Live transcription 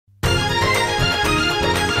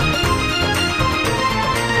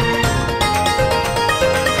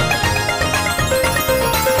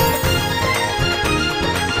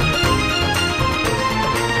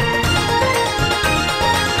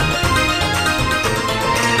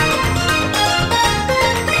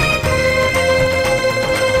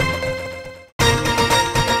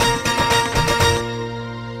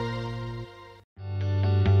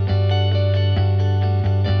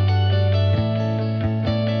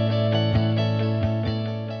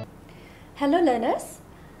Hello learners,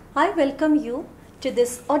 I welcome you to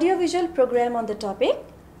this audiovisual program on the topic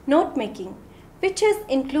Note Making, which is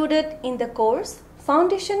included in the course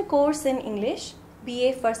Foundation Course in English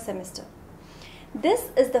BA First Semester. This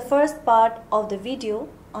is the first part of the video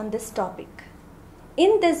on this topic.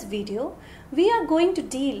 In this video, we are going to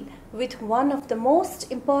deal with one of the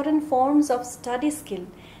most important forms of study skill,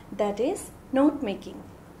 that is note making.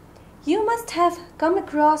 You must have come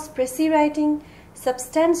across précis writing,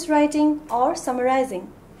 substance writing or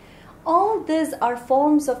summarizing. All these are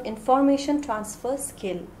forms of information transfer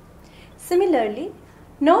skill. Similarly,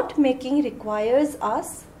 note making requires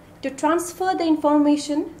us to transfer the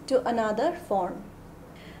information to another form.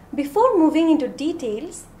 Before moving into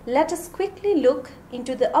details, let us quickly look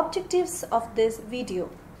into the objectives of this video.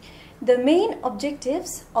 The main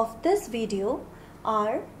objectives of this video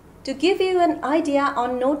are to give you an idea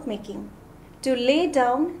on note making, to lay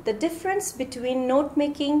down the difference between note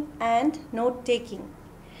making and note taking,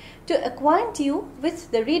 to acquaint you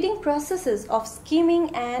with the reading processes of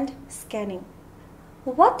skimming and scanning.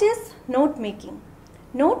 What is note making?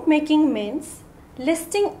 Note making means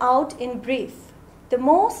listing out in brief the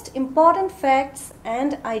most important facts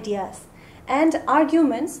and ideas and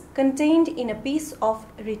arguments contained in a piece of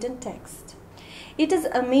written text. It is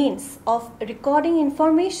a means of recording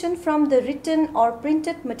information from the written or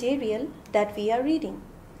printed material that we are reading.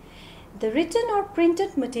 The written or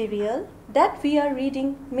printed material that we are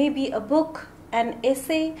reading may be a book, an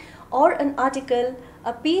essay or an article,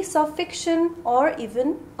 a piece of fiction or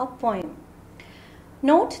even a poem.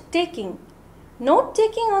 Note-taking.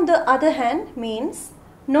 Note-taking on the other hand means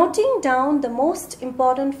noting down the most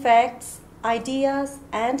important facts, ideas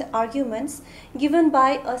and arguments given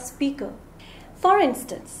by a speaker. For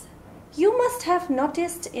instance, you must have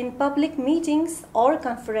noticed in public meetings or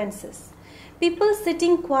conferences, people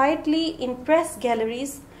sitting quietly in press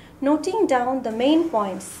galleries noting down the main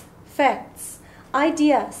points, facts,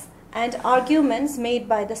 ideas and arguments made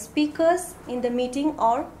by the speakers in the meeting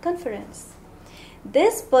or conference.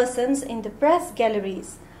 These persons in the press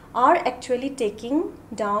galleries are actually taking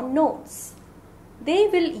down notes. They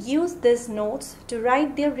will use these notes to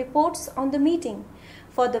write their reports on the meeting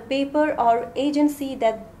for the paper or agency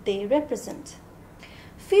that they represent.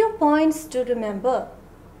 Few points to remember.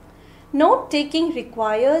 Note-taking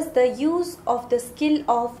requires the use of the skill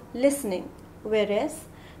of listening, whereas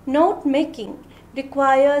note-making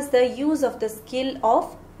requires the use of the skill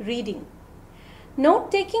of reading.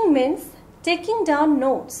 Note-taking means taking down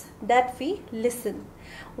notes that we listen,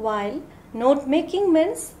 while note-making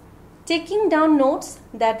means taking down notes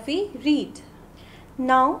that we read.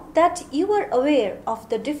 Now that you are aware of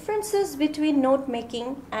the differences between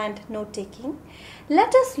note-making and note-taking,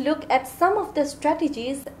 let us look at some of the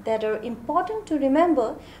strategies that are important to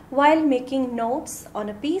remember while making notes on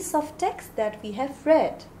a piece of text that we have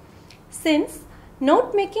read. Since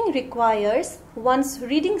note-making requires one's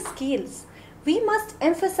reading skills, we must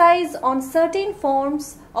emphasize on certain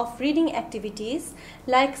forms of reading activities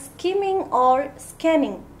like skimming or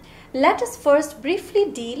scanning. Let us first briefly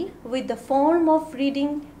deal with the form of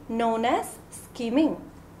reading known as skimming.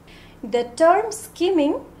 The term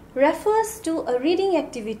skimming refers to a reading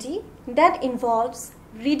activity that involves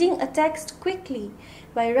reading a text quickly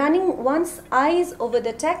by running one's eyes over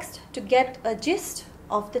the text to get a gist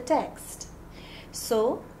of the text.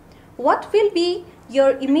 So, what will be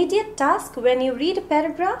your immediate task when you read a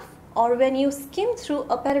paragraph or when you skim through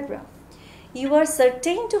a paragraph? You are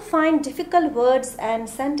certain to find difficult words and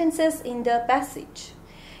sentences in the passage.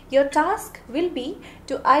 Your task will be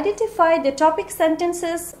to identify the topic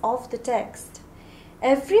sentences of the text.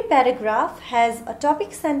 Every paragraph has a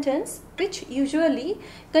topic sentence which usually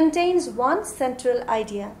contains one central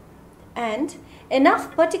idea and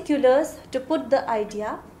enough particulars to put the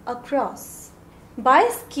idea across. By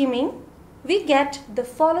skimming, we get the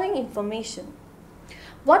following information.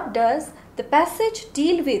 What does the passage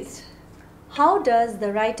deal with? How does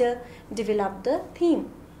the writer develop the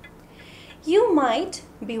theme? You might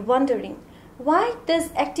be wondering why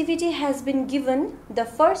this activity has been given the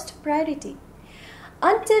first priority.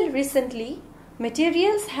 Until recently,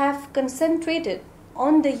 materials have concentrated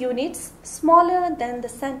on the units smaller than the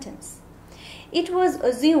sentence. It was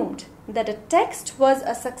assumed that a text was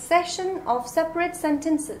a succession of separate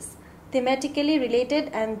sentences, thematically related,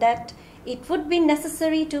 and that it would be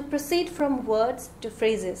necessary to proceed from words to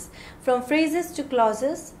phrases, from phrases to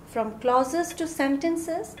clauses, from clauses to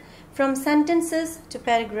sentences, from sentences to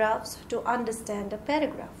paragraphs to understand a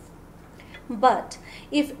paragraph. But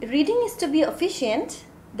if reading is to be efficient,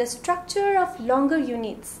 the structure of longer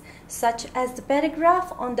units, such as the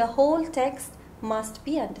paragraph on the whole text, must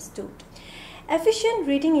be understood. Efficient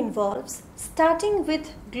reading involves starting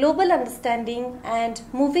with global understanding and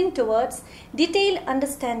moving towards detailed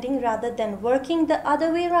understanding rather than working the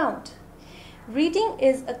other way around. Reading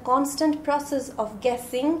is a constant process of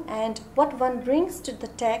guessing, and what one brings to the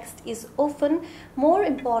text is often more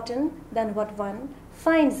important than what one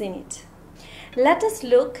finds in it. Let us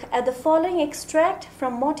look at the following extract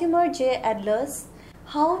from Mortimer J. Adler's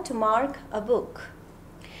How to Mark a Book.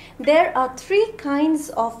 There are three kinds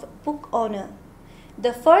of book owner.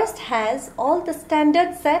 The first has all the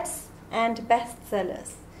standard sets and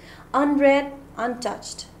bestsellers, unread,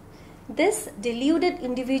 untouched. This deluded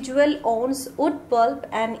individual owns wood pulp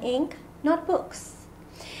and ink, not books.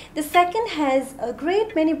 The second has a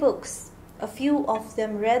great many books, a few of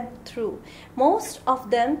them read through, most of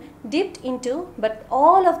them dipped into, but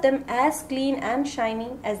all of them as clean and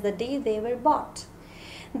shiny as the day they were bought.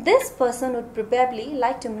 This person would probably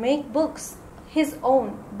like to make books his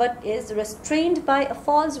own, but is restrained by a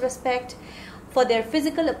false respect for their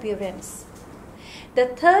physical appearance. The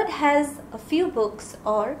third has a few books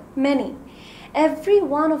or many, every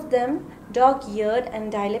one of them dog-eared and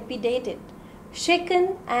dilapidated,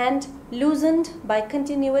 shaken and loosened by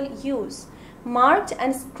continual use, marked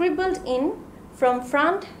and scribbled in from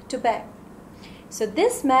front to back. So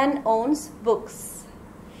this man owns books.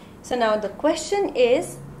 So now the question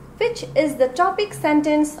is, which is the topic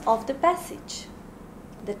sentence of the passage?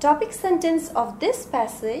 The topic sentence of this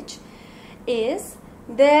passage is,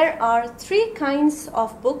 there are three kinds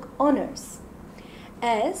of book owners.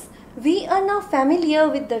 As we are now familiar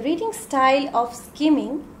with the reading style of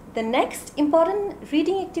skimming, the next important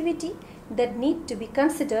reading activity that need to be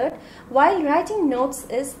considered while writing notes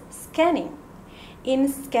is scanning. In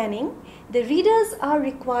scanning, the readers are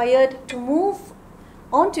required to move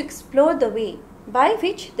on to explore the way by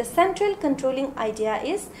which the central controlling idea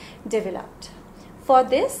is developed. For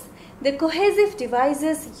this, the cohesive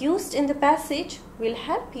devices used in the passage will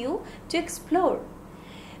help you to explore.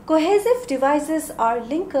 Cohesive devices are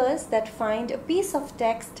linkers that find a piece of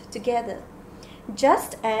text together.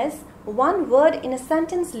 Just as one word in a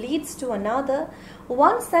sentence leads to another,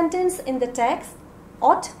 one sentence in the text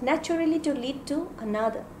ought naturally to lead to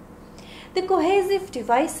another. The cohesive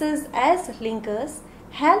devices as linkers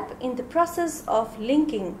help in the process of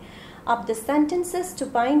linking up the sentences to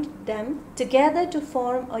bind them together to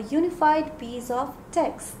form a unified piece of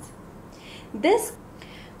text. These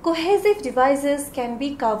cohesive devices can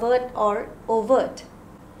be covert or overt.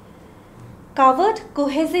 Covert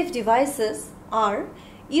cohesive devices are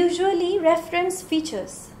usually reference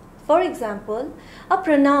features. For example, a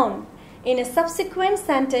pronoun in a subsequent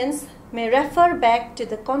sentence may refer back to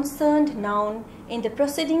the concerned noun in the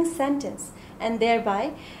preceding sentence and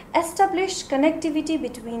thereby establish connectivity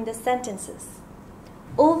between the sentences.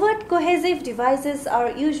 Overt cohesive devices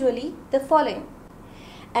are usually the following: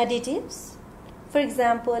 additives, for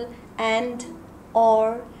example, and,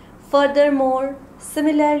 or, furthermore,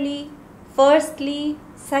 similarly, firstly,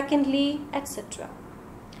 secondly, etc.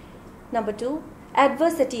 Number 2,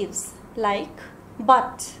 adversatives like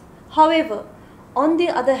but, however, on the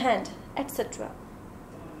other hand, etc.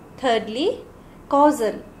 Thirdly,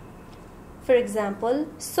 causal, for example,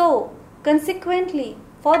 so, consequently,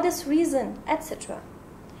 for this reason, etc.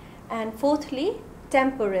 And fourthly,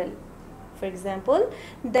 temporal, for example,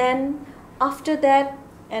 then, after that,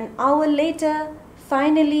 an hour later,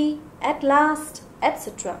 finally, at last,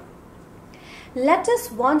 etc. Let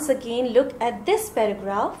us once again look at this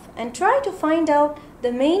paragraph and try to find out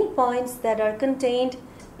the main points that are contained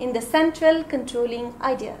in the central controlling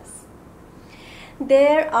ideas.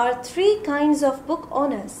 There are three kinds of book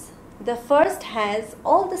owners. The first has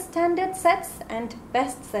all the standard sets and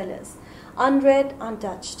bestsellers, unread,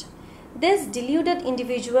 untouched. This deluded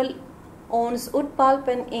individual owns wood pulp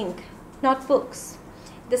and ink, not books.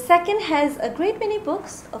 The second has a great many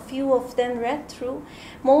books, a few of them read through,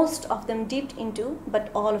 most of them dipped into, but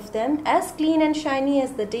all of them as clean and shiny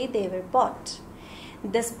as the day they were bought.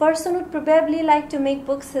 This person would probably like to make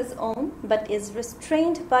books his own, but is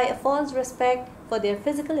restrained by a false respect for their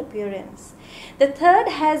physical appearance. The third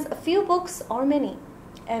has a few books or many,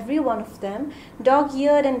 every one of them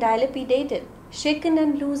dog-eared and dilapidated, shaken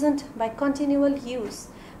and loosened by continual use,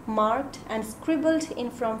 marked and scribbled in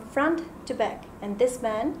from front to back, and this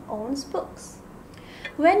man owns books.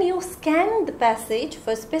 When you scan the passage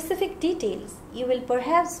for specific details, you will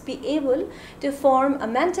perhaps be able to form a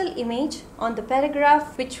mental image on the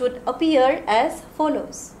paragraph which would appear as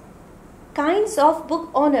follows. Kinds of book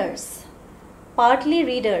owners. Partly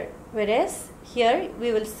reader, whereas here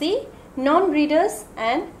we will see non-readers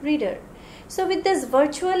and reader. So with this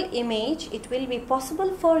virtual image, it will be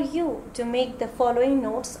possible for you to make the following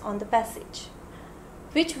notes on the passage.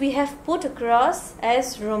 which we have put across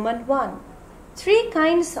as Roman 1. 3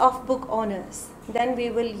 kinds of book owners. Then we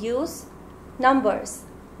will use numbers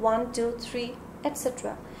 1, 2, 3,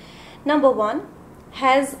 etc. Number 1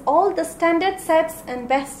 has all the standard sets and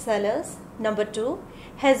bestsellers. Number 2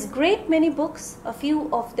 has great many books, a few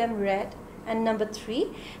of them read. And number 3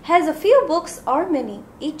 has a few books or many,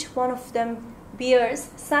 each one of them bears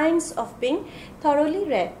signs of being thoroughly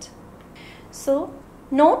read. So,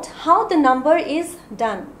 note how the number is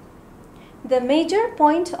done. The major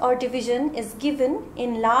point or division is given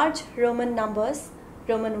in large Roman numbers,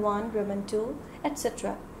 Roman 1, Roman 2,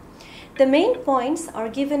 etc. The main points are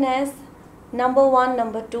given as number 1,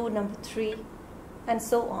 number 2, number 3, and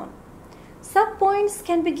so on. Subpoints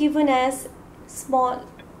can be given as small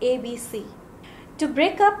a, b, c. To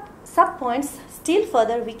break up subpoints still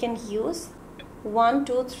further, we can use 1,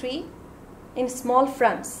 2, 3 in small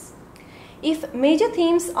fronts. If major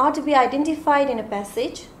themes are to be identified in a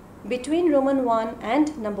passage between Roman 1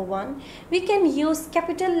 and number 1, we can use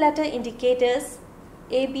capital letter indicators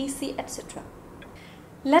A, B, C, etc.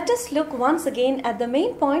 Let us look once again at the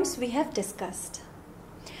main points we have discussed.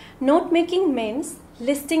 Note-making means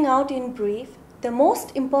listing out in brief the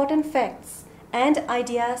most important facts and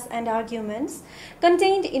ideas and arguments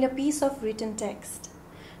contained in a piece of written text.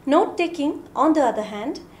 Note-taking, on the other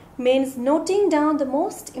hand, means noting down the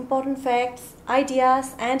most important facts,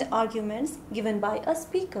 ideas and arguments given by a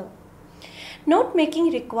speaker.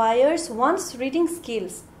 Note-making requires one's reading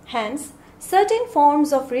skills, hence certain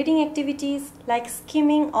forms of reading activities like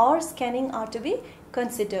skimming or scanning are to be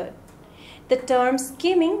considered. The term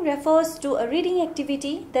skimming refers to a reading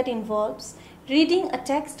activity that involves reading a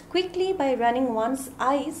text quickly by running one's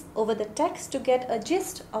eyes over the text to get a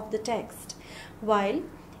gist of the text, while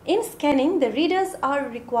in scanning, the readers are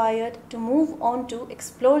required to move on to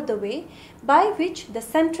explore the way by which the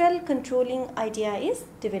central controlling idea is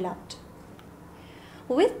developed.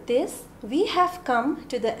 With this, we have come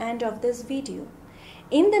to the end of this video.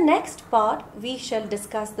 In the next part, we shall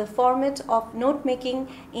discuss the format of note-making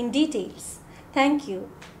in details. Thank you.